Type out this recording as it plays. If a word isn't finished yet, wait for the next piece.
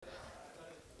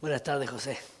Buenas tardes,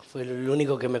 José. Fue el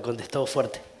único que me contestó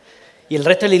fuerte. ¿Y el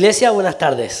resto de la iglesia? Buenas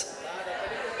tardes.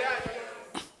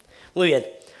 Muy bien.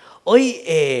 Hoy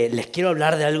les quiero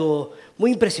hablar de algo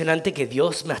muy impresionante que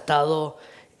Dios me ha estado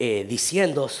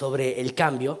diciendo sobre el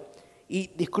cambio. Y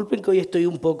disculpen que hoy estoy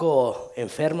un poco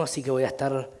enfermo, así que voy a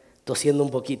estar tosiendo un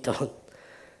poquito.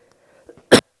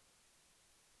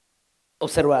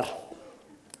 Observar.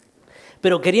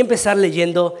 Pero quería empezar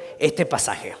leyendo este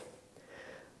pasaje.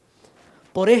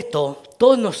 Por esto,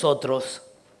 todos nosotros,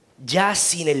 ya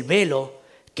sin el velo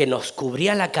que nos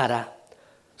cubría la cara,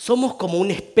 somos como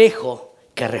un espejo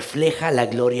que refleja la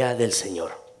gloria del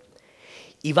Señor.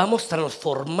 Y vamos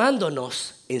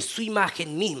transformándonos en su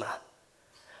imagen misma,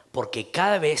 porque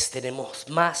cada vez tenemos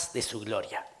más de su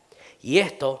gloria. Y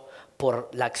esto por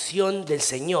la acción del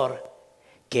Señor,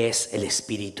 que es el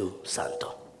Espíritu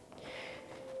Santo.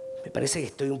 Me parece que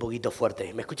estoy un poquito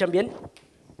fuerte. ¿Me escuchan bien?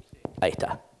 Ahí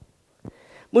está.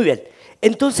 Muy bien,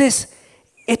 entonces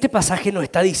este pasaje nos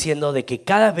está diciendo de que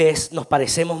cada vez nos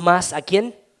parecemos más ¿a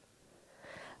quién?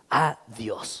 A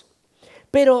Dios.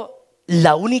 Pero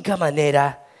la única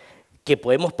manera que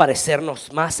podemos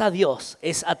parecernos más a Dios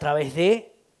es a través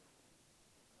de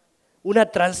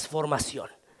una transformación.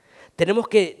 Tenemos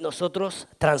que nosotros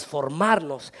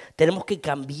transformarnos, tenemos que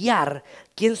cambiar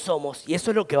quién somos y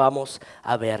eso es lo que vamos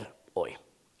a ver hoy.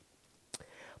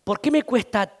 ¿Por qué me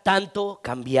cuesta tanto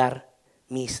cambiar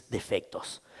mis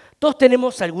defectos? Todos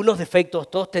tenemos algunos defectos,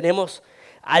 todos tenemos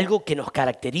algo que nos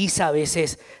caracteriza. A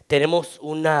veces tenemos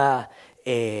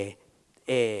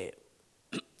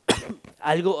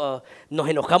nos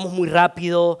enojamos muy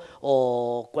rápido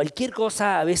o cualquier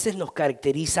cosa a veces nos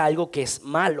caracteriza algo que es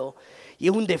malo y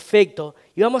es un defecto.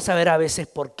 Y vamos a ver a veces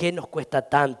por qué nos cuesta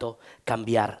tanto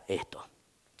cambiar esto.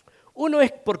 Uno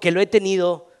es porque lo he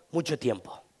tenido mucho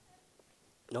tiempo,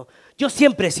 ¿no? Yo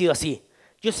siempre he sido así.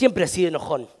 Yo siempre he sido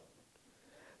enojón.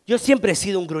 Yo siempre he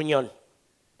sido un gruñón.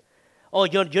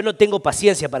 Yo no tengo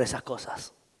paciencia para esas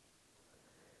cosas.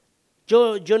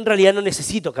 Yo en realidad no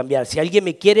necesito cambiar. Si alguien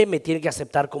me quiere, me tiene que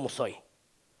aceptar como soy,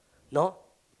 ¿no?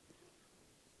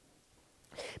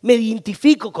 Me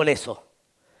identifico con eso.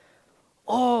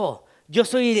 Yo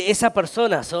soy esa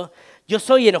persona, ¿so? Yo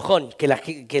soy enojón. Que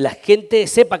la gente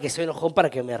sepa que soy enojón para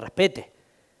que me respete.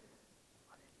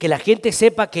 Que la gente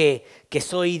sepa que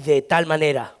soy de tal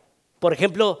manera. Por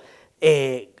ejemplo,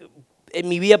 en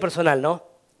mi vida personal, ¿no?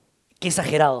 Qué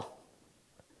exagerado,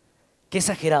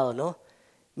 ¿no?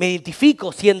 Me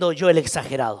identifico siendo yo el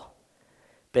exagerado,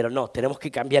 pero no, tenemos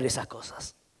que cambiar esas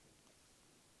cosas.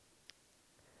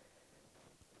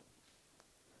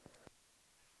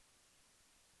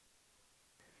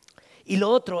 Y lo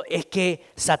otro es que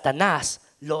Satanás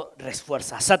lo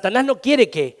refuerza. Satanás no quiere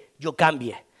que yo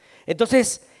cambie.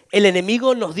 Entonces, el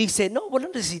enemigo nos dice, no, vos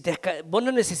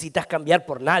no necesitas cambiar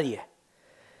por nadie.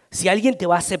 Si alguien te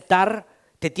va a aceptar,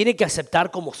 te tiene que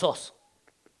aceptar como sos,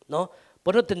 ¿no?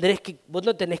 Vos no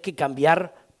tenés que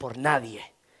cambiar por nadie.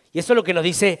 Y eso es lo que nos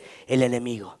dice el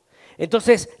enemigo.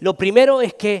 Entonces, lo primero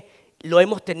es que lo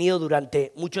hemos tenido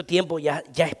durante mucho tiempo, ya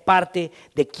es parte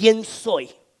de quién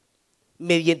soy.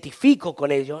 Me identifico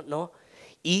con ello, ¿no?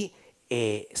 Y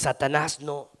Satanás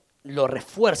no lo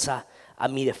refuerza a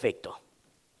mi defecto.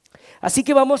 Así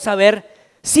que vamos a ver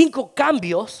 5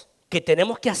 cambios que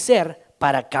tenemos que hacer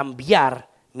para cambiar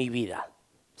mi vida,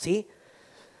 ¿sí?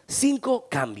 5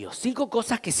 cambios, 5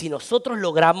 cosas que si nosotros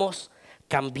logramos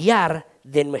cambiar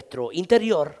de nuestro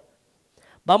interior,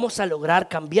 vamos a lograr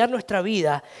cambiar nuestra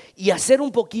vida y hacer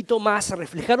un poquito más,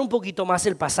 reflejar un poquito más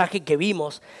el pasaje que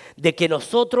vimos de que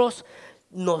nosotros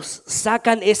nos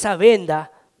sacan esa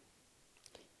venda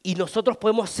y nosotros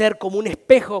podemos ser como un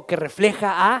espejo que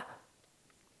refleja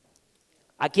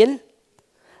 ¿a quién?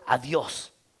 A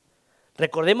Dios.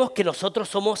 Recordemos que nosotros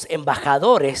somos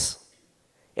embajadores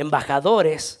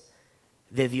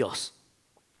de Dios.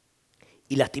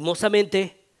 Y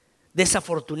lastimosamente,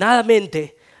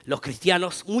 desafortunadamente, los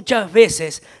cristianos muchas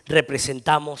veces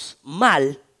representamos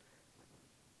mal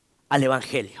al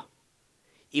Evangelio.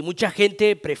 Y mucha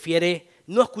gente prefiere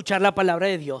no escuchar la palabra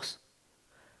de Dios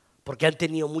porque han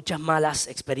tenido muchas malas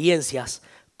experiencias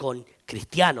con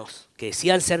cristianos que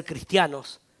decían ser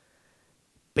cristianos,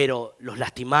 pero los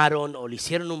lastimaron o le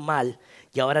hicieron un mal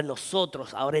y ahora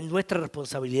es nuestra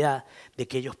responsabilidad de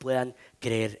que ellos puedan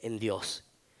creer en Dios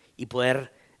y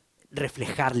poder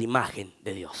reflejar la imagen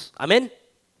de Dios. ¿Amén?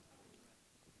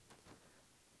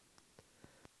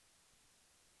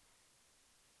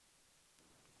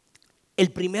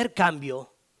 El primer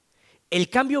cambio, el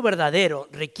cambio verdadero,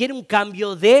 requiere un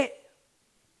cambio de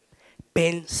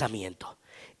pensamiento.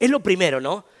 Es lo primero,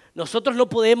 ¿no? Nosotros no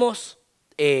podemos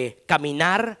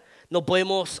caminar, no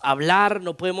podemos hablar,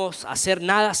 no podemos hacer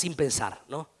nada sin pensar,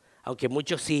 ¿no? Aunque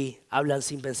muchos sí hablan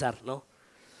sin pensar, ¿no?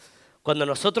 Cuando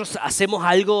nosotros hacemos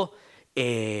algo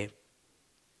que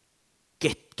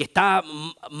está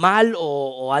mal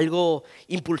o algo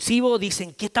impulsivo,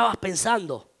 dicen, ¿qué estabas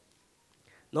pensando?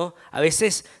 ¿No? A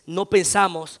veces no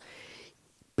pensamos,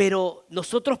 pero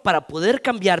nosotros para poder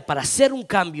cambiar, para hacer un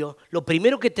cambio, lo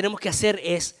primero que tenemos que hacer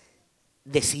es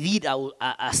decidir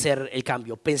a hacer el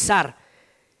cambio, pensar.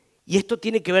 Y esto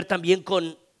tiene que ver también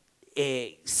con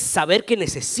saber que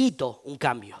necesito un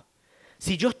cambio.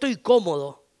 Si yo estoy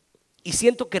cómodo y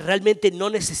siento que realmente no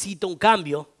necesito un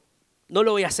cambio, no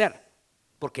lo voy a hacer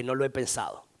porque no lo he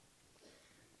pensado.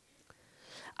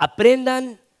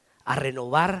 Aprendan a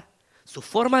renovar su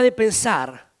forma de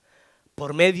pensar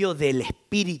por medio del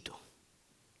Espíritu,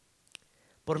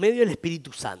 por medio del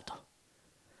Espíritu Santo.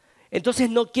 Entonces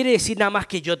no quiere decir nada más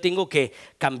que yo tengo que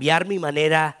cambiar mi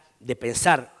manera de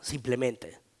pensar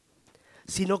simplemente,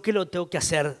 sino que lo tengo que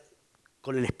hacer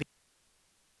con el Espíritu.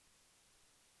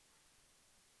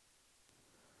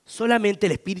 Solamente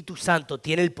el Espíritu Santo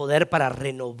tiene el poder para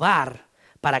renovar,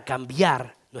 para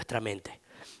cambiar nuestra mente.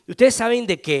 Y ustedes saben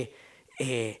de que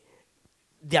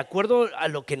de acuerdo a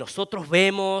lo que nosotros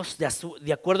vemos,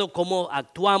 de acuerdo a cómo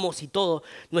actuamos y todo,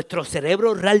 nuestro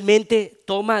cerebro realmente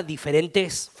toma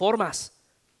diferentes formas.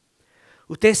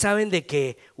 Ustedes saben de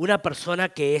que una persona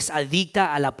que es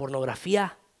adicta a la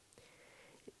pornografía,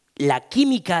 la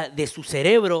química de su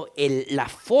cerebro, la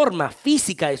forma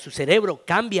física de su cerebro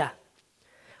cambia.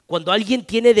 Cuando alguien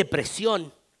tiene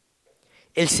depresión,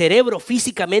 el cerebro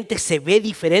físicamente se ve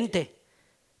diferente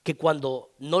que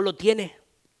cuando no lo tiene.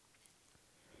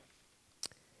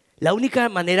 La única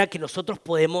manera que nosotros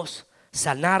podemos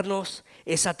sanarnos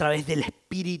es a través del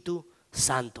Espíritu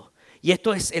Santo. Y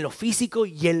esto es en lo físico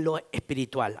y en lo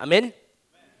espiritual. Amén.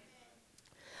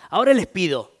 Ahora les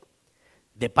pido,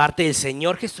 de parte del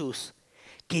Señor Jesús,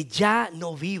 que ya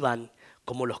no vivan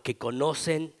como los que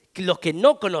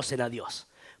no conocen a Dios,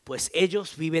 pues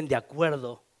ellos viven de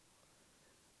acuerdo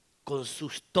con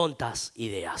sus tontas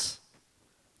ideas.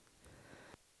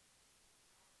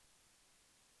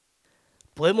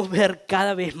 Podemos ver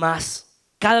cada vez más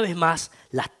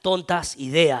las tontas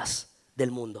ideas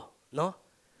del mundo, ¿no?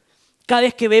 Cada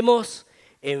vez que vemos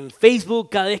en Facebook,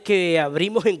 cada vez que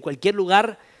abrimos en cualquier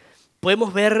lugar,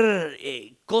 podemos ver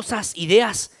cosas,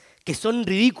 ideas que son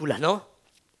ridículas, ¿no?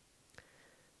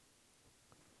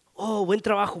 Oh, buen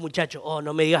trabajo, muchacho. Oh,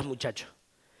 no me digas, muchacho.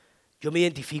 Yo me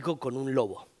identifico con un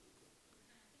lobo.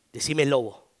 Decime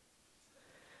lobo.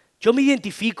 Yo me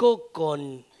identifico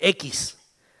con X.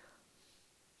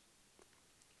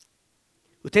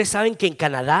 Ustedes saben que en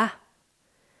Canadá,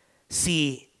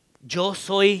 si yo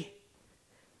soy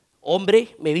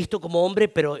hombre, me visto como hombre,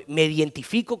 pero me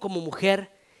identifico como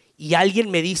mujer y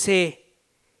alguien me dice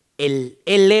el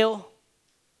Leo,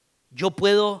 yo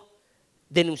puedo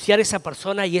denunciar a esa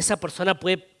persona y esa persona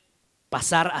puede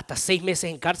pasar hasta 6 meses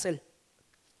en cárcel.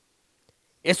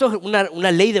 Eso es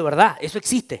una ley de verdad, eso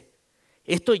existe.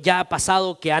 Esto ya ha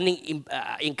pasado, que han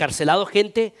encarcelado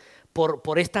gente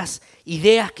por estas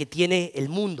ideas que tiene el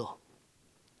mundo.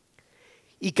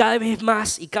 Y cada vez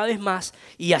más,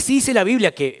 y así dice la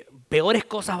Biblia, que peores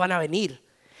cosas van a venir.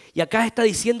 Y acá está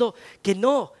diciendo que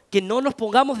no nos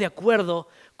pongamos de acuerdo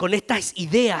con estas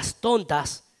ideas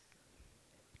tontas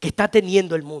que está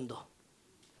teniendo el mundo.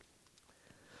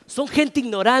 Son gente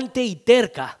ignorante y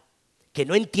terca que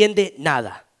no entiende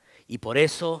nada y por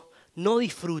eso no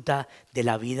disfruta de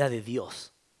la vida de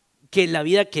Dios, que la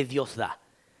vida que Dios da.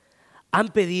 Han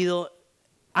perdido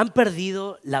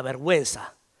la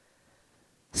vergüenza,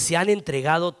 se han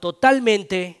entregado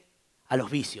totalmente a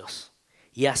los vicios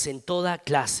y hacen toda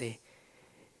clase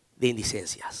de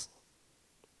indecencias.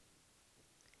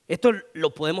 Esto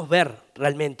lo podemos ver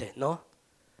realmente, ¿no?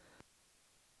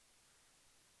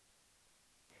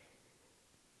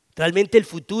 Realmente el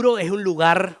futuro es un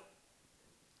lugar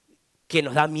que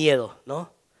nos da miedo,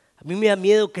 ¿no? A mí me da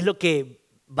miedo qué es lo que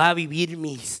va a vivir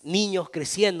mis niños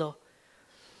creciendo,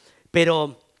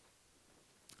 pero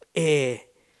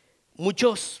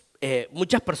muchas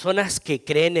personas que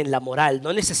creen en la moral,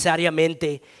 no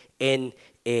necesariamente en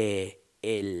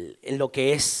lo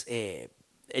que es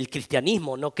el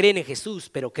cristianismo, no creen en Jesús,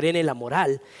 pero creen en la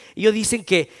moral. Ellos dicen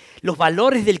que los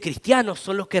valores del cristiano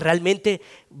son los que realmente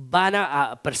van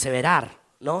a perseverar,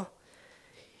 ¿no?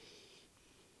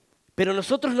 Pero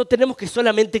nosotros no tenemos que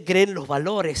solamente creer en los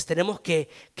valores, tenemos que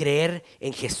creer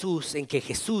en Jesús, en que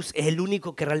Jesús es el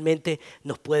único que realmente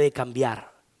nos puede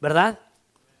cambiar, ¿verdad?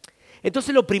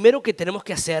 Entonces lo primero que tenemos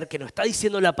que hacer, que nos está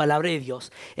diciendo la palabra de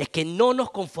Dios, es que no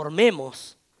nos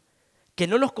conformemos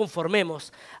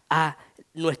a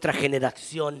nuestra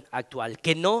generación actual,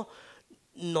 que no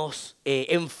nos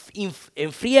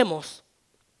enfriemos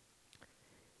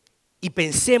y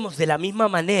pensemos de la misma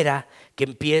manera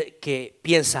que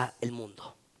piensa el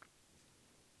mundo.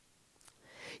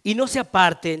 Y no se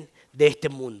aparten de este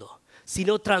mundo,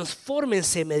 sino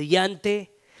transfórmense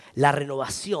mediante la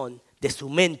renovación de su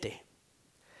mente,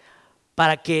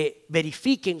 para que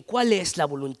verifiquen cuál es la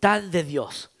voluntad de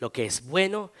Dios, lo que es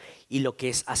bueno y lo que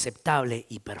es aceptable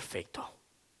y perfecto.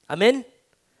 Amén.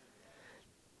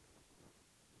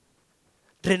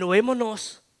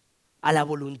 Renovémonos a la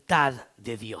voluntad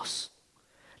de Dios.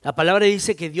 La palabra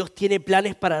dice que Dios tiene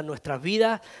planes para nuestras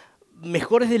vidas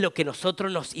mejores de lo que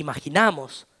nosotros nos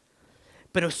imaginamos,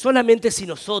 pero solamente si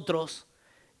nosotros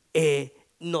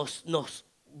nos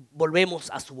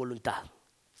volvemos a su voluntad.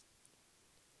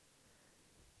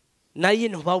 Nadie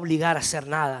nos va a obligar a hacer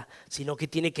nada, sino que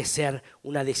tiene que ser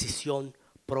una decisión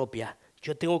propia.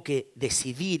 Yo tengo que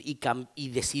decidir y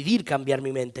decidir cambiar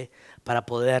mi mente para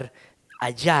poder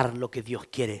hallar lo que Dios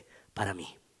quiere para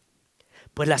mí.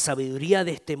 Pues la sabiduría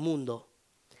de este mundo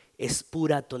es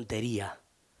pura tontería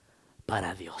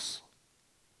para Dios.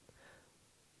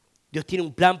 Dios tiene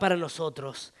un plan para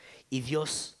nosotros y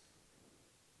Dios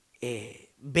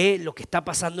ve lo que está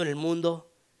pasando en el mundo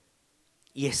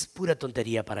y es pura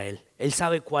tontería para Él. Él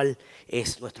sabe cuál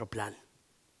es nuestro plan.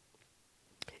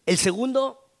 El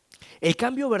segundo, el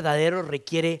cambio verdadero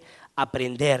requiere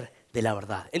aprender de la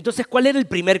verdad. Entonces, ¿cuál era el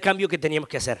primer cambio que teníamos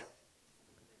que hacer?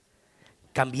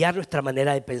 Cambiar nuestra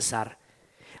manera de pensar.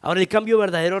 Ahora, el cambio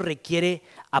verdadero requiere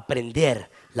aprender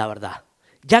la verdad.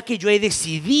 Ya que yo he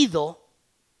decidido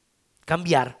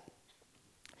cambiar,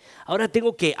 ahora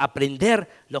tengo que aprender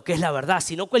lo que es la verdad.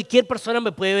 Si no, cualquier persona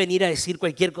me puede venir a decir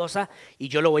cualquier cosa y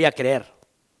yo lo voy a creer.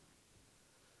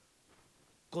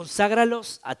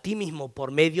 Conságralos a ti mismo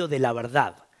por medio de la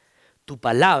verdad. Tu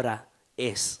palabra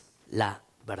es la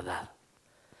verdad.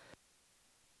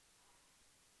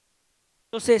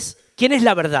 Entonces, ¿quién es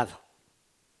la verdad?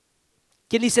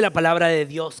 ¿Quién dice la palabra de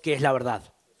Dios que es la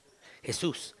verdad?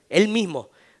 Jesús, Él mismo.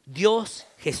 Dios,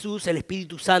 Jesús, el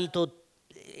Espíritu Santo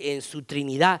en su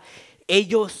Trinidad,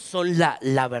 ellos son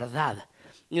la verdad.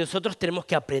 Y nosotros tenemos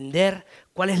que aprender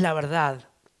cuál es la verdad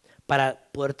para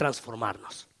poder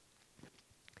transformarnos.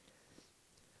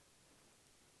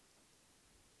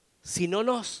 Si no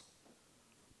nos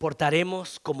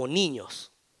portaremos como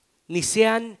niños, ni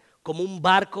sean como un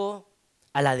barco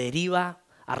a la deriva,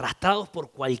 arrastrados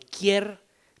por cualquier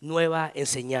nueva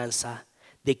enseñanza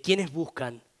de quienes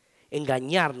buscan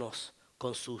engañarnos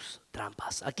con sus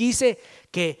trampas. Aquí dice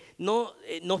que no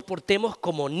nos portemos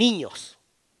como niños.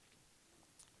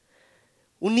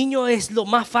 Un niño es lo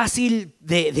más fácil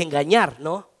de engañar,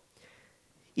 ¿no?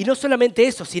 Y no solamente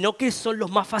eso, sino que son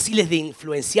los más fáciles de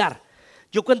influenciar.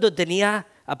 Yo cuando tenía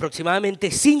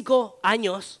aproximadamente 5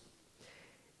 años,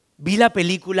 vi la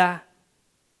película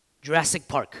Jurassic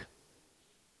Park.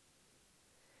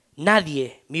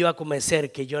 Nadie me iba a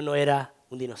convencer que yo no era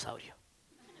un dinosaurio.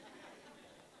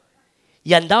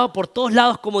 Y andaba por todos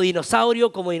lados como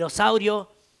dinosaurio.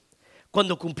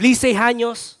 Cuando cumplí 6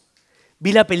 años,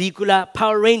 vi la película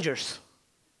Power Rangers.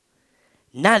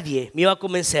 Nadie me iba a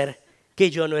convencer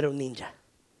que yo no era un ninja.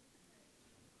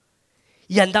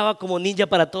 Y andaba como ninja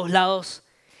para todos lados.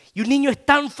 Y un niño es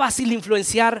tan fácil de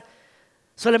influenciar.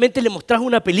 Solamente le mostrás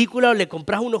una película o le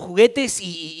compras unos juguetes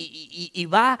y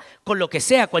va con lo que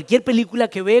sea. Cualquier película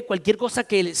que ve, cualquier cosa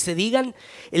que se digan,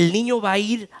 el niño va a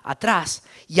ir atrás.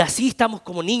 Y así estamos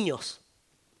como niños.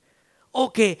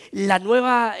 O que la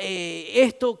nueva,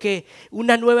 que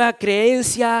una nueva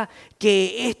creencia,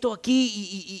 que esto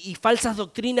aquí y falsas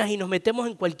doctrinas y nos metemos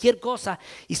en cualquier cosa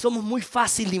y somos muy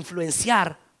fácil de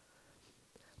influenciar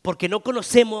porque no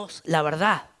conocemos la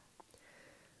verdad.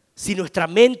 Si nuestra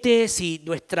mente, si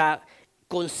nuestra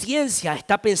conciencia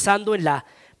está pensando en la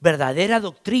verdadera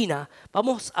doctrina,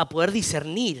 vamos a poder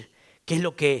discernir qué es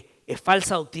lo que es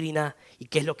falsa doctrina y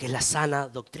qué es lo que es la sana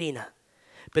doctrina.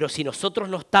 Pero si nosotros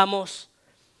no estamos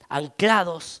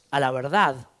anclados a la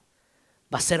verdad,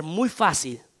 va a ser muy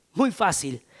fácil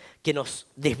que nos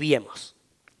desviemos.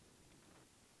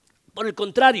 Por el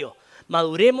contrario,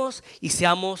 maduremos y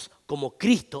seamos como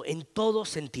Cristo en todo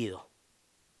sentido,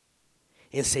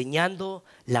 enseñando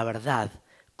la verdad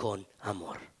con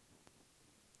amor.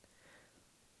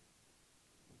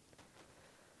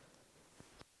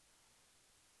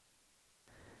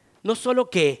 No solo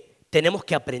que tenemos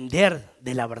que aprender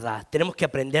de la verdad, tenemos que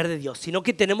aprender de Dios, sino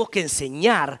que tenemos que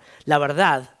enseñar la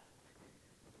verdad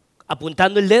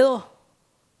apuntando el dedo,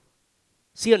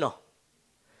 ¿sí o no?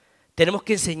 Tenemos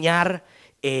que enseñar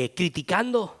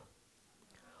criticando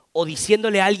o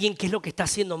diciéndole a alguien qué es lo que está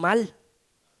haciendo mal.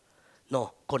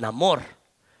 No, con amor.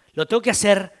 Lo tengo que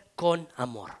hacer con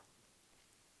amor.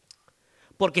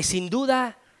 Porque sin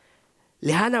duda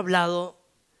les han hablado,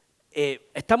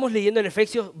 estamos leyendo en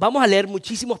Efesios, vamos a leer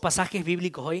muchísimos pasajes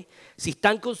bíblicos hoy. Si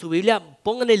están con su Biblia,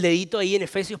 pongan el dedito ahí en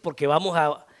Efesios porque vamos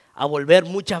a volver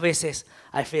muchas veces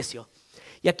a Efesios.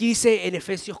 Y aquí dice en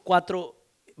Efesios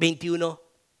 4:21,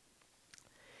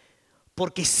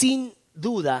 porque sin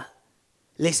duda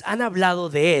les han hablado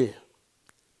de Él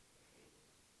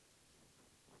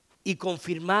y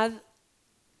conformad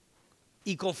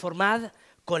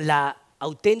con la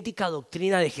auténtica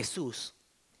doctrina de Jesús.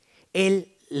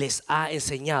 Él les ha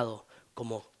enseñado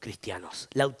como cristianos.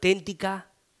 La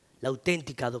auténtica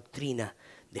doctrina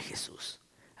de Jesús.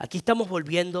 Aquí estamos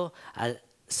volviendo a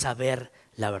saber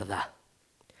la verdad.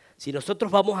 Si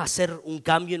nosotros vamos a hacer un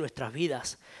cambio en nuestras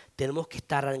vidas, tenemos que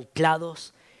estar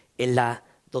anclados en la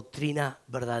doctrina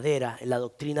verdadera, en la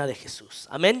doctrina de Jesús.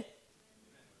 Amén.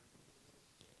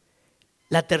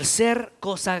 La tercera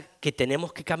cosa que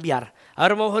tenemos que cambiar,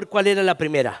 ahora vamos a ver cuál era la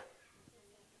primera.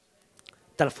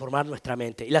 Transformar nuestra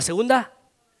mente. ¿Y la segunda?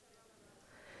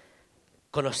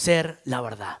 Conocer la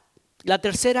verdad. La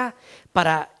tercera,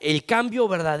 para el cambio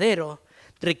verdadero,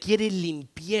 requiere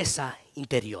limpieza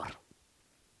interior.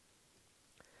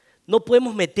 No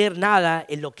podemos meter nada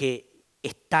en lo que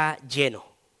está lleno,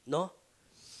 ¿no?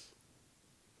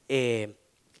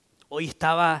 Hoy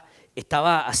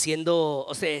estaba haciendo,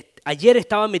 ayer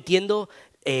estaba metiendo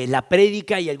la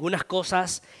prédica y algunas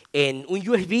cosas en un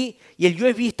USB y el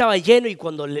USB estaba lleno y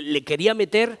cuando le quería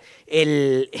meter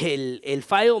el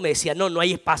file me decía no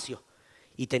hay espacio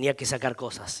y tenía que sacar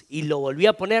cosas y lo volví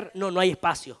a poner, no hay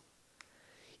espacio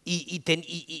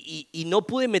y no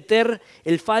pude meter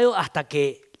el file hasta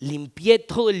que limpié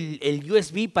todo el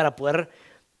USB para poder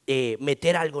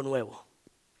meter algo nuevo.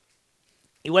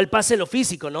 Igual pasa en lo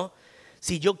físico, ¿no?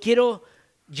 Si yo quiero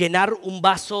llenar un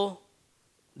vaso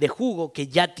de jugo que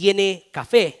ya tiene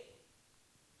café,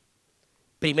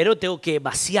 primero tengo que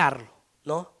vaciarlo,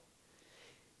 ¿no?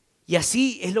 Y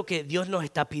así es lo que Dios nos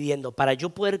está pidiendo. Para yo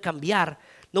poder cambiar,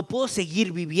 no puedo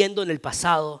seguir viviendo en el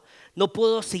pasado, no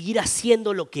puedo seguir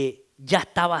haciendo lo que ya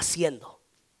estaba haciendo.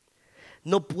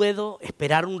 No puedo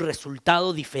esperar un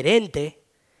resultado diferente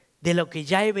de lo que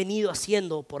ya he venido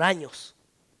haciendo por años.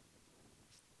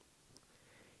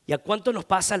 ¿Y a cuánto nos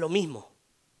pasa lo mismo?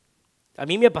 A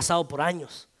mí me ha pasado por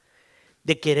años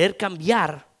de querer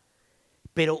cambiar,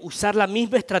 pero usar la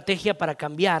misma estrategia para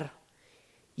cambiar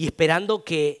y esperando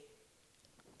que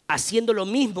haciendo lo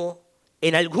mismo,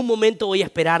 en algún momento voy a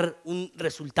esperar un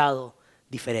resultado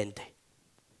diferente.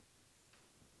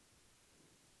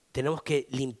 Tenemos que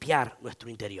limpiar nuestro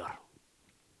interior.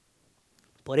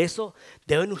 Por eso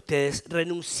deben ustedes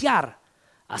renunciar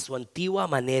a su antigua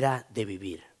manera de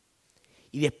vivir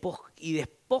y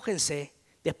despojarse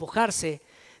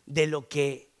de lo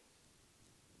que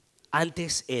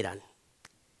antes eran,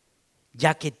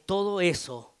 ya que todo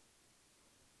eso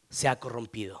se ha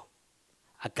corrompido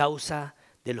a causa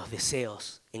de los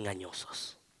deseos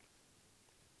engañosos.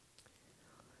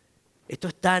 Esto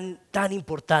es tan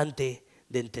importante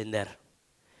de entender.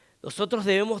 Nosotros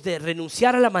debemos de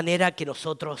renunciar a la manera que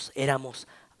nosotros éramos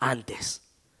antes.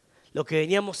 Lo que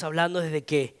veníamos hablando desde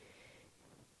que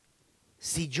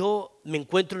si yo me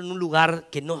encuentro en un lugar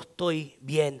que no estoy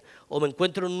bien o me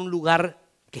encuentro en un lugar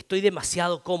que estoy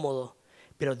demasiado cómodo,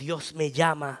 pero Dios me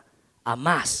llama a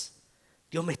más.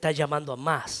 Dios me está llamando a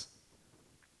más.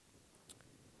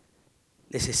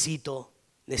 Necesito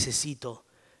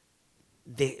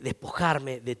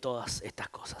despojarme de todas estas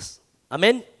cosas.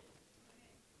 Amén.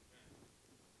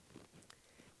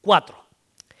 4.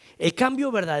 El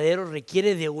cambio verdadero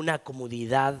requiere de una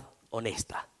comunidad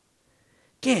honesta.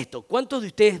 ¿Qué es esto? ¿Cuántos de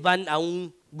ustedes van a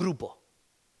un grupo?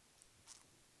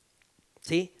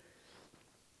 ¿Sí?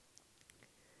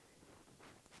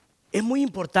 Es muy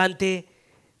importante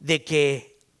de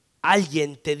que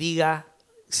alguien te diga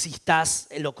si estás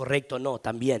en lo correcto o no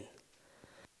también.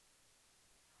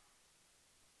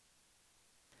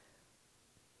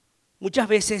 Muchas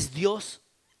veces Dios,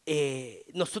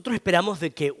 nosotros esperamos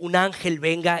de que un ángel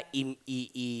venga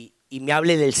y me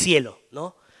hable del cielo,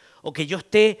 ¿no? O que yo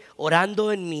esté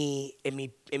orando en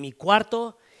mi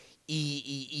cuarto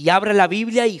y abra la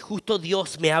Biblia y justo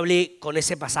Dios me hable con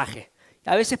ese pasaje.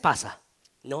 A veces pasa,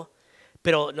 ¿no?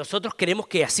 Pero nosotros queremos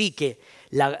que así, que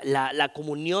la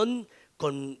comunión,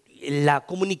 la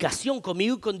comunicación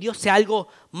conmigo y con Dios sea algo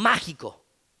mágico.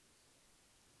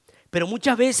 Pero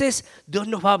muchas veces Dios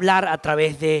nos va a hablar a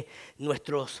través de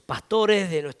nuestros pastores,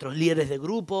 de nuestros líderes de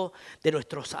grupo, de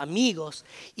nuestros amigos.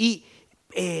 Y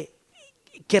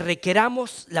que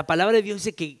requeramos, la palabra de Dios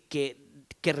dice que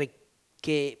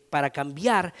que para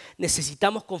cambiar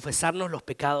necesitamos confesarnos los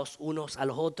pecados unos a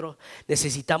los otros,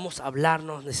 necesitamos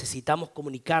hablarnos, necesitamos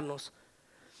comunicarnos.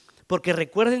 Porque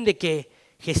recuerden de que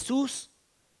Jesús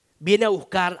viene a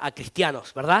buscar a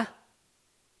cristianos, ¿verdad?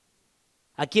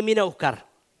 ¿A quién viene a buscar?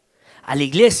 A la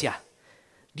iglesia.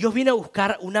 Dios viene a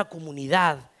buscar una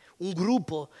comunidad, un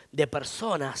grupo de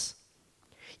personas.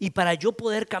 Y para yo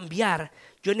poder cambiar,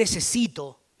 yo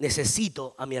necesito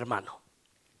a mi hermano.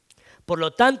 Por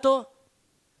lo tanto,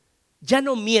 ya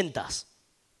no mientas,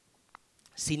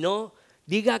 sino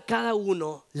diga a cada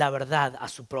uno la verdad a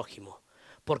su prójimo,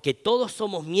 porque todos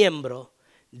somos miembros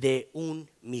de un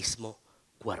mismo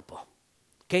cuerpo.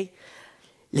 ¿Okay?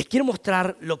 Les quiero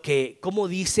mostrar cómo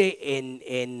dice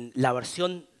en la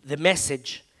versión The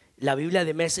Message, la Biblia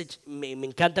de Message, me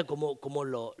encanta cómo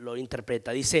lo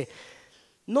interpreta. Dice,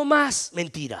 no más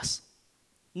mentiras,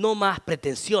 no más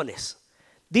pretensiones.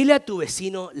 Dile a tu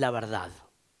vecino la verdad.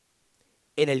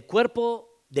 En el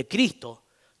cuerpo de Cristo,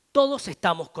 todos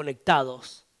estamos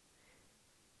conectados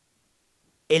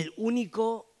el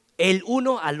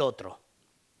uno al otro.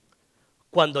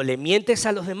 Cuando le mientes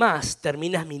a los demás,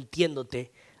 terminas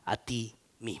mintiéndote a ti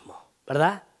mismo,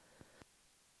 ¿verdad?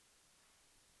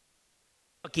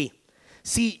 Aquí,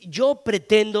 si yo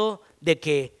pretendo de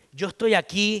que yo estoy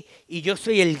aquí y yo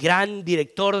soy el gran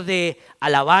director de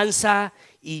alabanza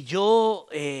y yo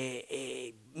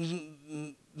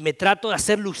me trato de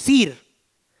hacer lucir,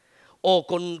 o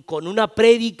con una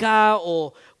prédica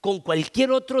o con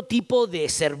cualquier otro tipo de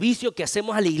servicio que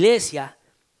hacemos a la iglesia,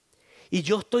 y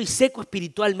yo estoy seco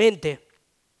espiritualmente,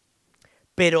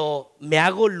 pero me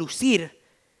hago lucir,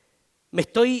 me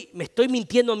estoy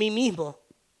mintiendo a mí mismo.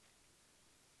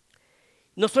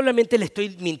 No solamente le estoy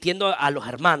mintiendo a los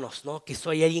hermanos, ¿no? Que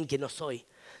soy alguien que no soy,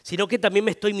 sino que también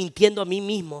me estoy mintiendo a mí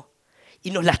mismo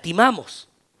y nos lastimamos.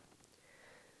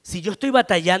 Si yo estoy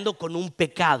batallando con un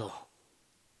pecado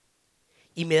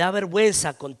y me da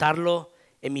vergüenza contarlo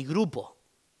en mi grupo,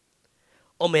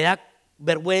 o me da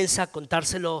vergüenza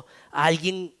contárselo a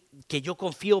alguien que yo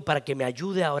confío para que me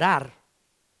ayude a orar,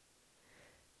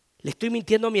 le estoy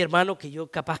mintiendo a mi hermano que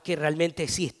yo capaz que realmente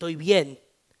sí estoy bien,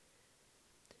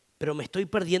 pero me estoy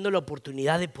perdiendo la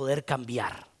oportunidad de poder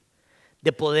cambiar,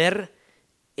 de poder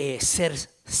ser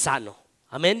sano.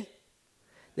 Amén.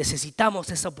 Necesitamos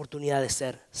esa oportunidad de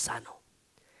ser sano.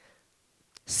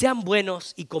 Sean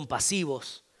buenos y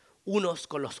compasivos unos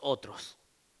con los otros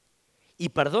y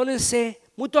perdónense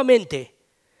mutuamente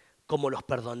como los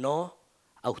perdonó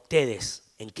a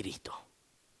ustedes en Cristo.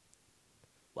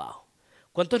 Wow.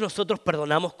 ¿Cuántos de nosotros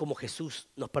perdonamos como Jesús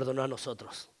nos perdonó a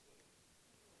nosotros?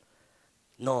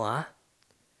 No, ¿ah?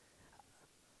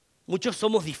 Muchos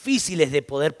somos difíciles de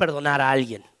poder perdonar a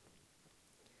alguien.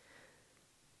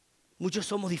 Muchos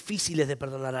somos difíciles de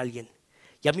perdonar a alguien.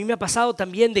 Y a mí me ha pasado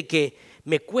también de que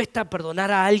me cuesta perdonar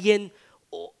a alguien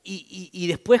y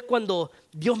después cuando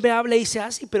Dios me habla y dice,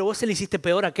 ah, sí, pero vos se le hiciste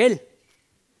peor a aquel.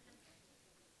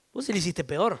 Vos se le hiciste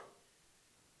peor.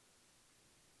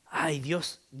 Ay,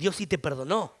 Dios sí te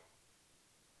perdonó.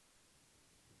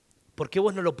 ¿Por qué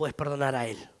vos no lo podés perdonar a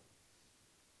él?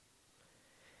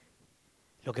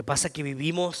 Lo que pasa es que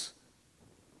vivimos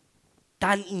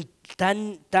tan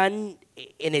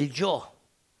en el yo.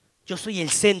 Yo soy el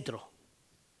centro.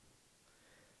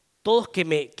 Todos que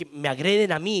me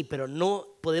agreden a mí, pero no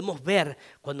podemos ver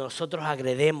cuando nosotros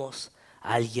agredemos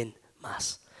a alguien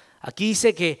más. Aquí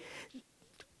dice que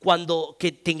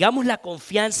que tengamos la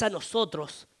confianza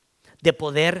nosotros de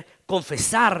poder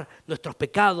confesar nuestros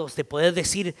pecados, de poder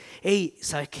decir, hey,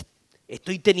 ¿sabes qué?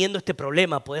 Estoy teniendo este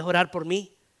problema, ¿podés orar por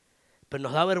mí? Pero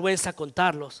nos da vergüenza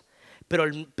contarlos. Pero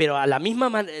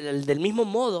del mismo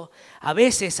modo, a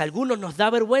veces a algunos nos da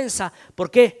vergüenza.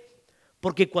 ¿Por qué?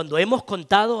 Porque cuando hemos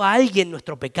contado a alguien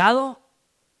nuestro pecado,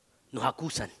 nos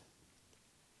acusan.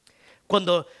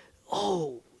 Cuando,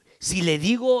 si le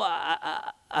digo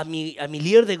a mi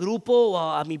líder de grupo o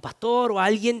a mi pastor o a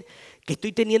alguien que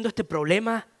estoy teniendo este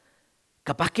problema,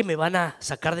 capaz que me van a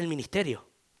sacar del ministerio.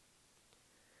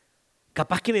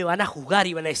 Capaz que me van a juzgar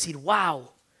y van a decir,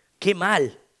 wow, qué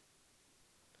mal.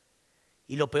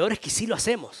 Y lo peor es que sí lo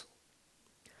hacemos.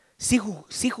 Sí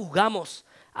juzgamos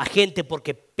a gente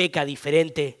porque peca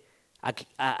diferente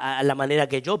a la manera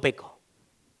que yo peco.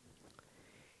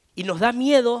 Y nos da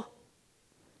miedo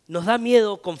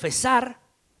confesar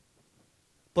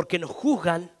porque nos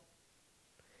juzgan.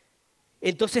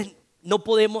 Entonces no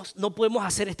podemos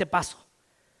hacer este paso.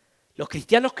 Los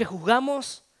cristianos que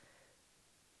juzgamos,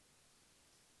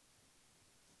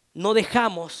 no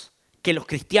dejamos que los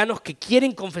cristianos que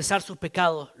quieren confesar sus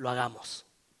pecados lo hagamos.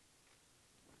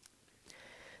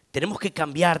 Tenemos que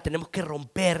cambiar, tenemos que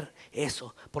romper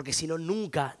eso, porque si no,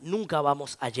 nunca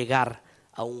vamos a llegar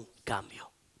a un cambio.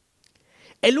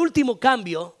 El último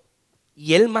cambio,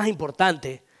 y el más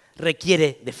importante,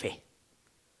 requiere de fe.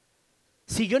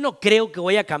 Si yo no creo que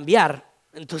voy a cambiar,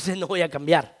 entonces no voy a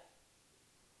cambiar.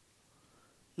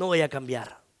 No voy a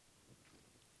cambiar.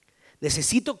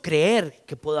 Necesito creer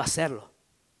que puedo hacerlo.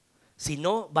 Si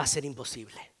no, va a ser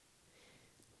imposible.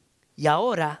 Y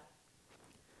ahora,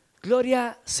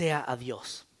 gloria sea a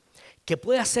Dios, que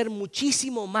puede hacer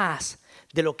muchísimo más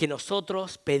de lo que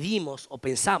nosotros pedimos o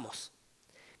pensamos,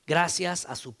 gracias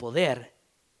a su poder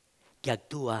que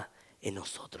actúa en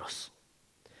nosotros.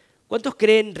 ¿Cuántos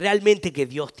creen realmente que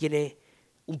Dios tiene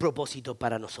un propósito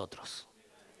para nosotros?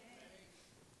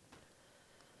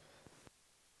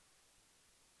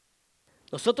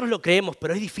 Nosotros lo creemos,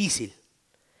 pero es difícil.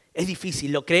 Es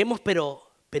difícil, lo creemos,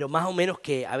 pero más o menos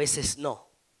que a veces no,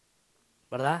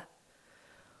 ¿verdad?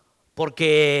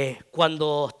 Porque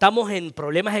cuando estamos en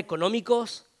problemas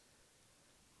económicos,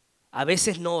 a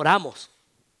veces no oramos.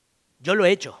 Yo lo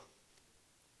he hecho.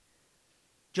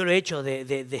 Yo lo he hecho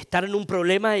de estar en un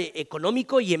problema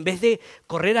económico y en vez de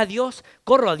correr a Dios,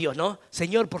 corro a Dios, ¿no?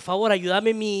 Señor, por favor,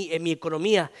 ayúdame en mi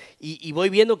economía. Y voy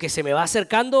viendo que se me va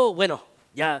acercando, bueno,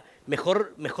 ya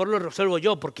mejor lo resuelvo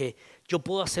yo porque yo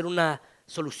puedo hacer una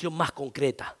solución más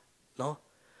concreta, ¿no?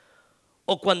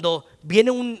 O cuando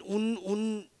viene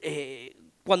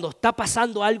cuando está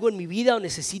pasando algo en mi vida o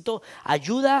necesito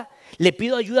ayuda, le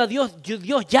pido ayuda a Dios.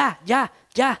 Dios, ya.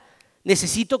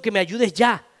 Necesito que me ayudes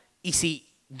ya. Y si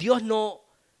Dios no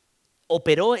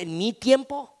operó en mi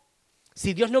tiempo,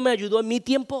 si Dios no me ayudó en mi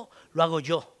tiempo, lo hago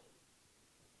yo.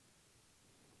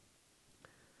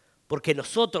 Porque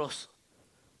nosotros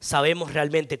sabemos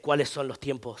realmente cuáles son los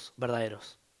tiempos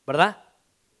verdaderos, ¿verdad?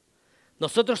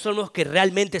 Nosotros somos los que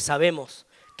realmente sabemos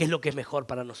qué es lo que es mejor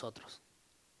para nosotros.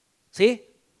 ¿Sí?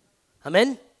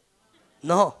 ¿Amén?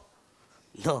 No.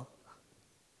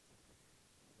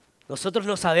 Nosotros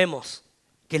no sabemos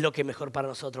qué es lo que es mejor para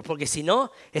nosotros, porque si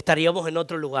no, estaríamos en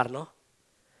otro lugar, ¿no?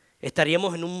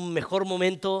 Estaríamos en un mejor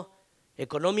momento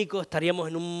económico, estaríamos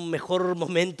en un mejor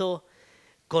momento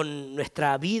con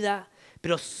nuestra vida,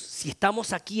 pero si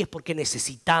estamos aquí es porque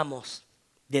necesitamos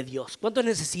de Dios. ¿Cuántos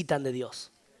necesitan de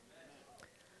Dios?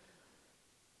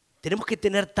 Tenemos que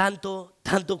tener tanto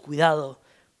cuidado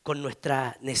con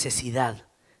nuestra necesidad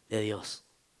de Dios.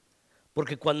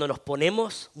 Porque cuando nos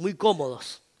ponemos muy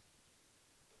cómodos,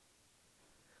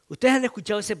 ¿ustedes han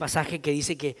escuchado ese pasaje que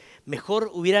dice que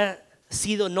mejor hubiera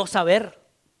sido no saber?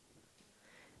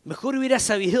 Mejor hubiera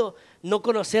sabido no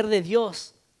conocer de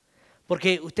Dios.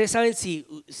 Porque ustedes saben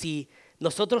si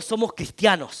nosotros somos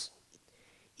cristianos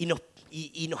y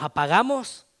nos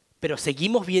apagamos, pero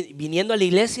seguimos viniendo a la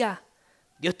iglesia,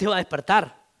 Dios te va a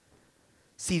despertar.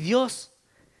 Si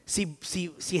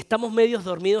estamos medios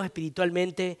dormidos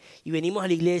espiritualmente y venimos a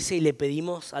la iglesia y le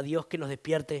pedimos a Dios que nos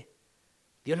despierte,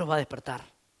 Dios los va a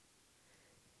despertar.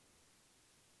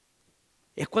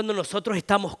 Es cuando nosotros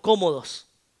estamos cómodos.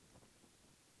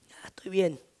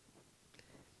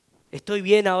 Estoy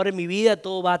bien ahora en mi vida,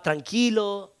 todo va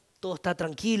tranquilo, todo está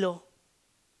tranquilo.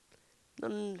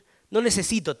 No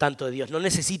necesito tanto de Dios, no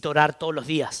necesito orar todos los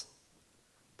días,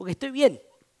 porque estoy bien.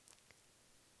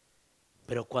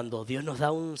 Pero cuando Dios nos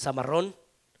da un zamarrón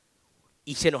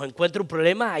y se nos encuentra un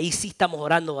problema, ahí sí estamos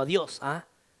orando a Dios. ¿Ah?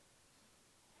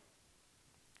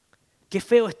 Qué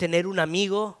feo es tener un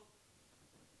amigo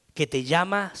que te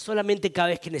llama solamente cada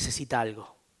vez que necesita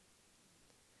algo.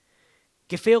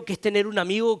 Qué feo que es tener un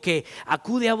amigo que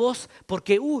acude a vos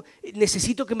porque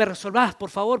necesito que me resolvás, por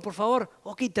favor.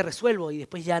 Ok, te resuelvo y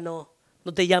después ya no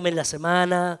te llama en la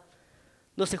semana,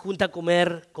 no se junta a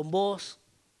comer con vos.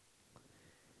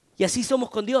 Y así somos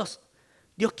con Dios.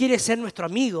 Dios quiere ser nuestro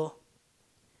amigo,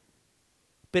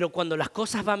 pero cuando las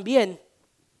cosas van bien,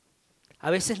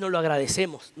 a veces no le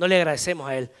agradecemos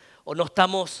a Él, o no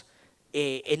estamos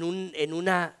en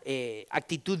una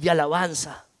actitud de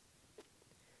alabanza.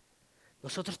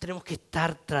 Nosotros tenemos que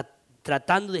estar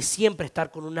tratando de siempre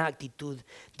estar con una actitud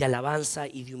de alabanza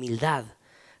y de humildad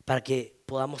para que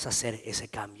podamos hacer ese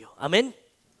cambio. Amén.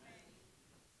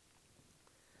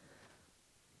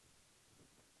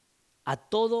 A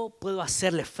todo puedo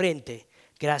hacerle frente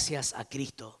gracias a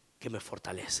Cristo que me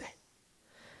fortalece.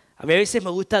 A mí a veces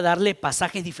me gusta darle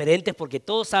pasajes diferentes porque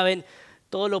todos saben,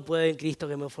 todo lo puedo en Cristo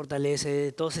que me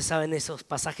fortalece, todos se saben esos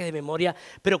pasajes de memoria,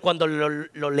 pero cuando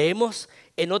lo leemos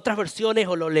en otras versiones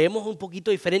o lo leemos un poquito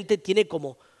diferente, tiene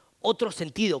como otro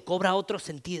sentido, cobra otro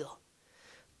sentido.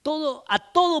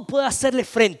 A todo puedo hacerle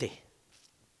frente,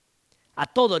 a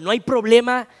todo, no hay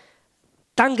problema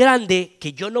tan grande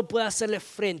que yo no pueda hacerle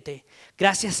frente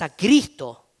gracias a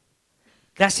Cristo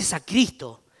Gracias a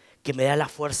Cristo que me da la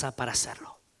fuerza para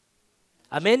hacerlo.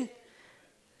 Amén.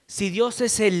 Si Dios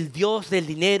es el Dios del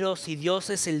dinero, si Dios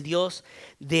es el Dios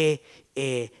de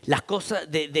las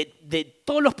cosas, de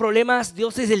todos los problemas,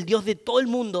 Dios es el Dios de todo el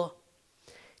mundo,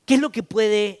 ¿qué es lo que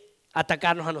puede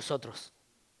atacarnos a nosotros?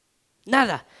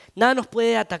 Nada nos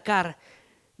puede atacar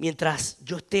mientras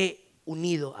yo esté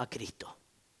unido a Cristo.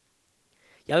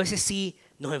 Y a veces sí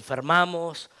nos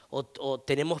enfermamos o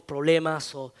tenemos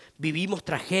problemas o vivimos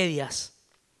tragedias,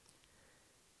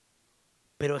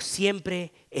 pero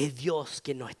siempre es Dios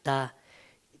quien nos está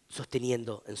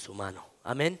sosteniendo en su mano.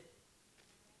 Amén.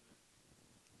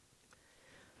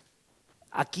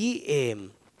 Aquí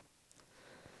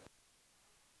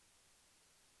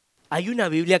hay una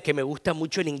Biblia que me gusta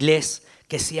mucho en inglés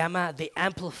que se llama The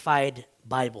Amplified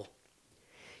Bible.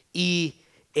 Y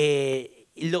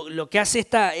lo que hace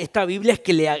esta Biblia es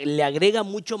que le agrega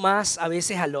mucho más a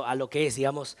veces a lo que es,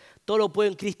 digamos, todo lo puedo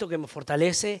en Cristo que me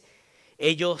fortalece.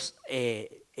 Ellos,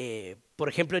 por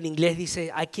ejemplo, en inglés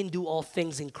dice, I can do all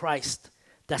things in Christ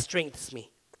that strengthens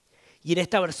me. Y en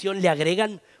esta versión le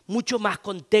agregan mucho más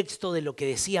contexto de lo que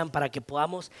decían para que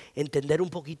podamos entender un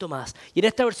poquito más. Y en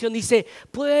esta versión dice,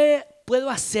 puedo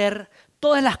hacer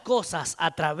todas las cosas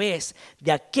a través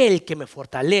de aquel que me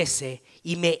fortalece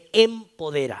y me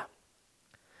empodera.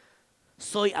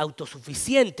 Soy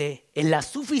autosuficiente en la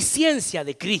suficiencia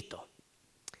de Cristo.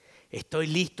 Estoy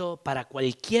listo para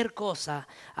cualquier cosa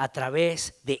a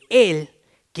través de Él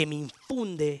que me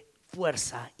infunde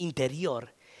fuerza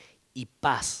interior y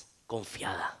paz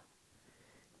confiada.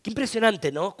 Qué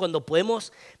impresionante, ¿no? Cuando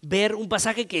podemos ver un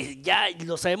pasaje que ya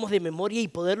lo sabemos de memoria y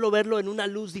poderlo verlo en una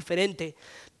luz diferente.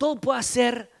 Todo puede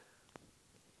ser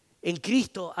en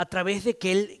Cristo a través de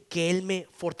que Él me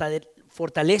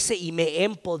fortalece y me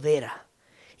empodera.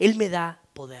 Él me da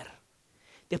poder.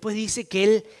 Después dice que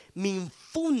Él me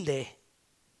infunde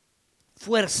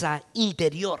fuerza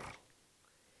interior.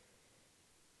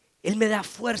 Él me da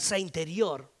fuerza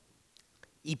interior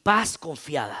y paz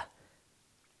confiada.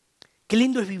 Qué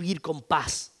lindo es vivir con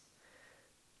paz.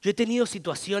 Yo he tenido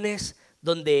situaciones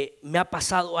donde me ha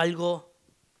pasado algo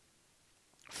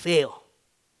feo,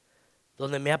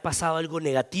 donde me ha pasado algo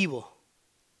negativo,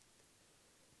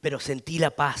 pero sentí la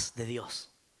paz de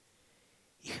Dios.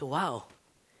 Y dije, wow,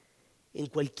 en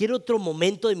cualquier otro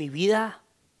momento de mi vida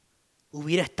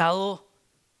hubiera estado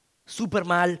súper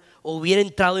mal, o hubiera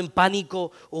entrado en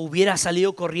pánico, o hubiera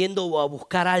salido corriendo o a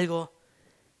buscar algo.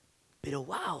 Pero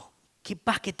wow, qué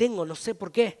paz que tengo, no sé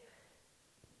por qué.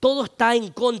 Todo está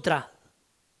en contra,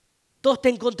 todo está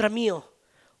en contra mío.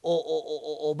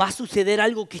 O va a suceder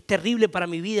algo que es terrible para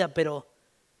mi vida, pero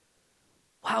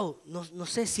wow, no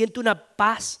sé, siento una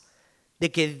paz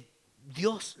de que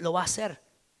Dios lo va a hacer.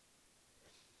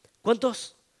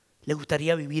 ¿Cuántos les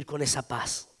gustaría vivir con esa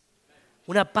paz?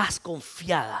 Una paz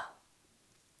confiada.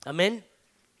 Amén.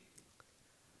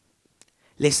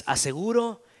 Les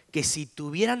aseguro que si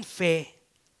tuvieran fe,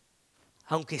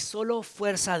 aunque solo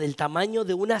fuerza del tamaño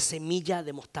de una semilla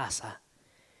de mostaza,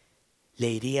 le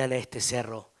dirían a este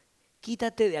cerro,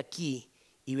 quítate de aquí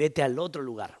y vete al otro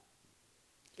lugar.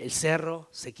 El cerro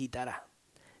se quitará.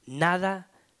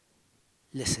 Nada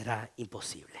le será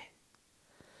imposible.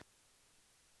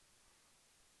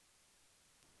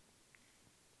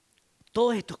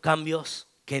 Todos estos cambios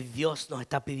que Dios nos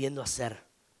está pidiendo hacer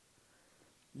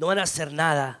no van a hacer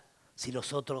nada si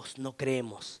nosotros no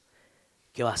creemos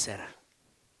que va a hacer.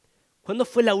 ¿Cuándo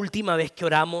fue la última vez que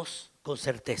oramos con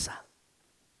certeza?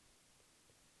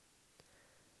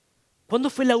 ¿Cuándo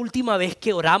fue la última vez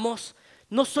que oramos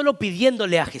no solo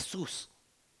pidiéndole a Jesús,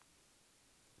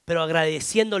 pero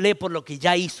agradeciéndole por lo que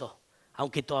ya hizo,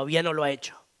 aunque todavía no lo ha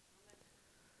hecho?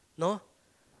 ¿No?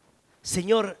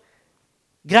 Señor,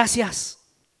 gracias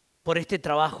por este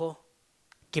trabajo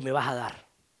que me vas a dar.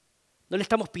 No le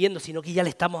estamos pidiendo, sino que ya le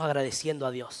estamos agradeciendo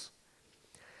a Dios.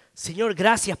 Señor,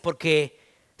 gracias porque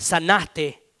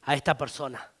sanaste a esta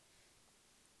persona.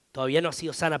 Todavía no ha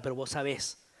sido sana, pero vos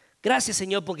sabés. Gracias,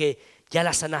 Señor, porque ya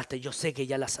la sanaste. Yo sé que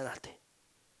ya la sanaste.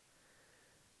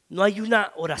 No hay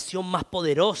una oración más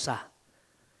poderosa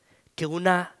que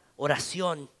una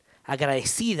oración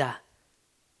agradecida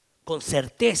con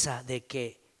certeza de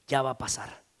que ya va a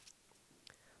pasar.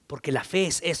 Porque la fe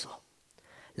es eso.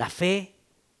 La fe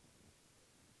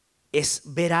es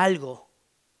ver algo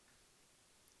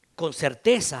con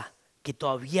certeza que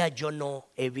todavía yo no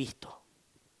he visto.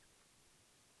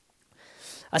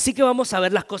 Así que vamos a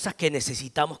ver las cosas que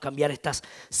necesitamos cambiar, estas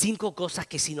 5 cosas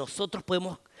que si nosotros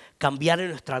podemos cambiar en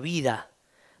nuestra vida,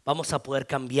 vamos a poder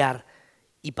cambiar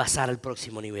y pasar al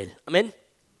próximo nivel. Amén.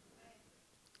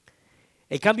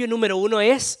 El cambio número 1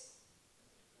 es,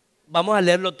 vamos a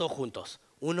leerlo todos juntos.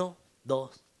 1,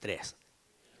 2, 3.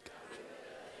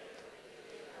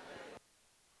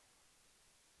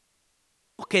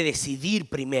 Tenemos que decidir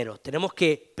primero, tenemos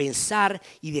que pensar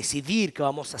y decidir que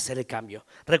vamos a hacer el cambio.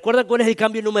 ¿Recuerda cuál es el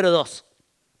cambio número 2?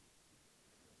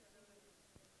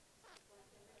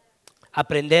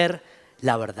 Aprender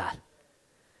la verdad.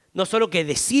 No solo que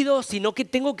decido, sino que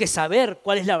tengo que saber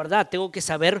cuál es la verdad, tengo que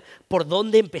saber por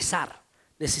dónde empezar.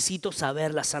 Necesito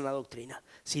saber la sana doctrina,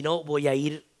 si no voy a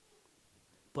ir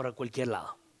por cualquier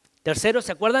lado. Tercero,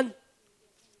 ¿se acuerdan?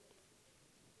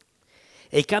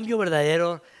 El cambio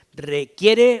verdadero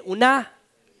requiere una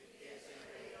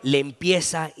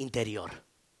limpieza interior.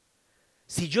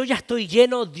 Si yo ya estoy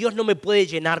lleno, Dios no me puede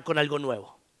llenar con algo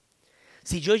nuevo.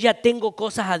 Si yo ya tengo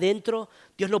cosas adentro,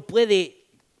 Dios no puede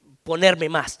ponerme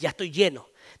más, ya estoy lleno.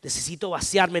 Necesito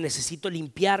vaciarme, necesito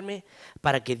limpiarme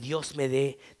para que Dios me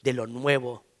dé de lo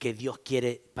nuevo que Dios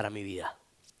quiere para mi vida.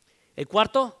 El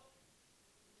cuarto,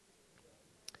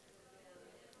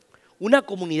 una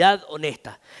comunidad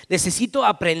honesta. Necesito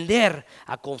aprender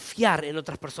a confiar en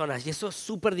otras personas y eso es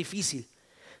súper difícil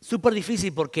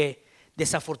porque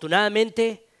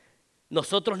desafortunadamente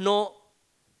nosotros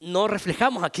no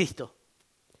reflejamos a Cristo.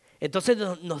 Entonces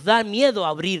nos da miedo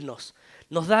abrirnos,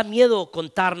 nos da miedo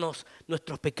contarnos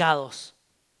nuestros pecados.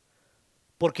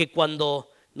 Porque cuando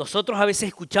nosotros a veces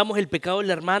escuchamos el pecado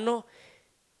del hermano,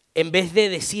 en vez de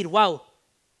decir, wow,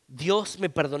 Dios me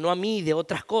perdonó a mí de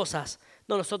otras cosas,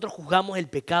 no, nosotros juzgamos el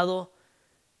pecado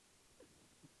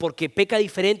porque peca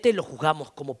diferente, lo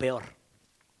juzgamos como peor,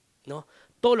 ¿no?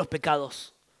 Todos los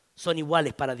pecados son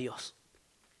iguales para Dios.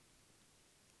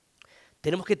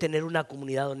 Tenemos que tener una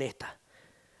comunidad honesta.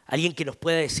 Alguien que nos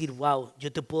pueda decir, wow,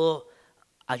 yo te puedo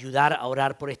ayudar a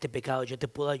orar por este pecado, yo te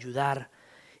puedo ayudar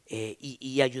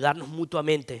y ayudarnos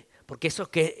mutuamente, porque eso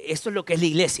es lo que es la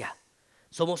iglesia.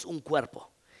 Somos un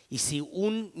cuerpo y si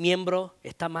un miembro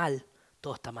está mal,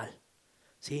 todo está mal,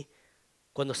 ¿sí?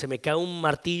 Cuando se me cae un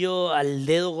martillo al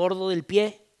dedo gordo del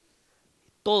pie,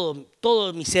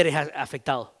 todo mi ser es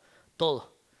afectado,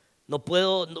 todo. No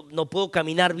puedo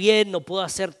caminar bien, no puedo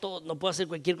hacer todo, no puedo hacer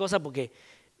cualquier cosa porque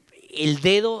el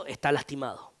dedo está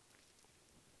lastimado.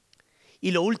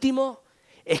 Y lo último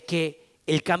es que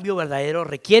el cambio verdadero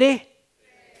requiere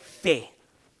fe.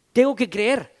 Tengo que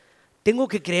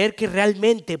creer que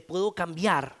realmente puedo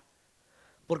cambiar,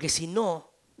 porque si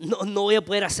no voy a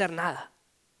poder hacer nada.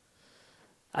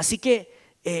 Así que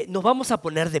nos vamos a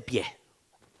poner de pie.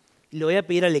 Le voy a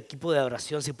pedir al equipo de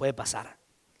adoración si puede pasar.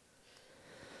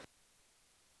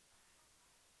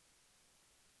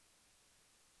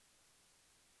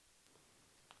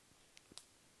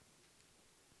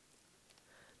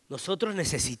 Nosotros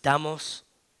necesitamos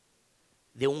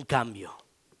de un cambio.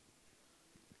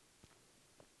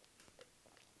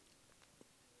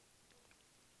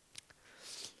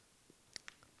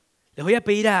 Les voy a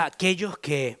pedir a aquellos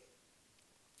que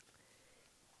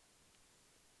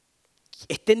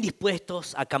estén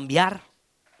dispuestos a cambiar,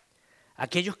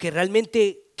 aquellos que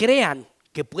realmente crean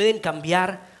que pueden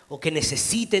cambiar o que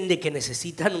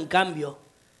necesitan un cambio,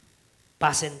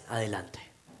 pasen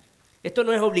adelante. Esto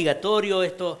no es obligatorio,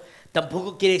 esto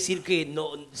tampoco quiere decir que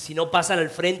si no pasan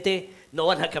al frente no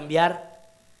van a cambiar.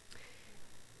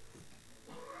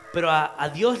 Pero a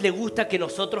Dios le gusta que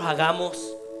nosotros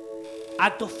hagamos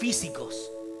actos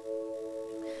físicos.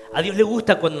 A Dios le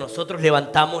gusta cuando nosotros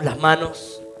levantamos las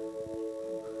manos.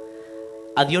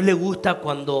 A Dios le gusta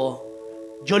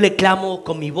cuando yo le clamo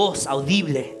con mi voz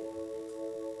audible.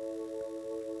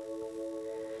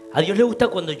 A Dios le gusta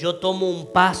cuando yo tomo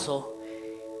un paso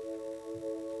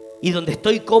y donde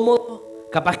estoy cómodo,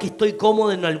 capaz que estoy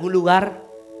cómodo en algún lugar.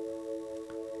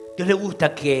 Dios le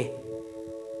gusta que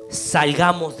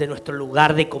salgamos de nuestro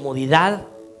lugar de comodidad,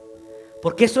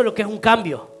 porque eso es lo que es un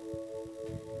cambio.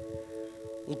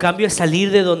 Un cambio es salir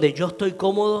de donde yo estoy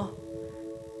cómodo,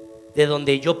 de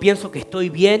donde yo pienso que estoy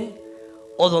bien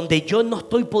o donde yo no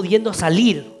estoy pudiendo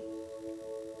salir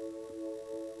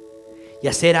y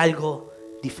hacer algo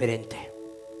diferente.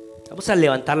 Vamos a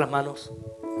levantar las manos.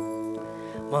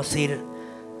 Vamos a decir,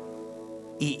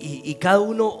 y cada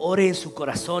uno ore en su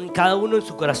corazón. Cada uno en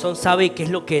su corazón sabe qué es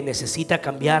lo que necesita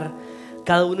cambiar.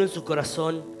 Cada uno en su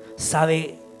corazón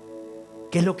sabe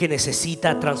qué es lo que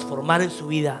necesita transformar en su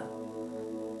vida.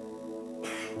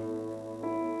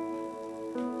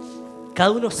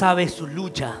 Cada uno sabe su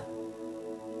lucha.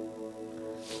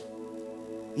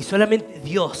 Y solamente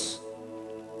Dios,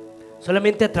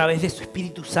 solamente a través de su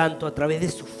Espíritu Santo, a través de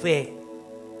su fe,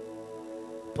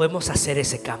 podemos hacer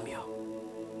ese cambio.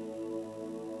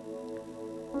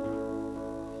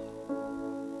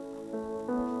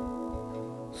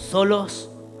 Solos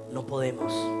no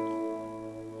podemos.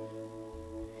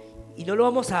 Y no lo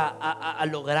vamos a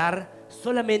lograr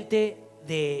solamente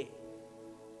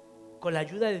con la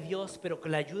ayuda de Dios, pero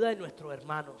con la ayuda de nuestros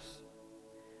hermanos.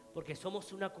 Porque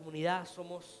somos una comunidad,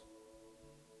 somos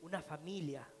una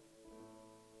familia.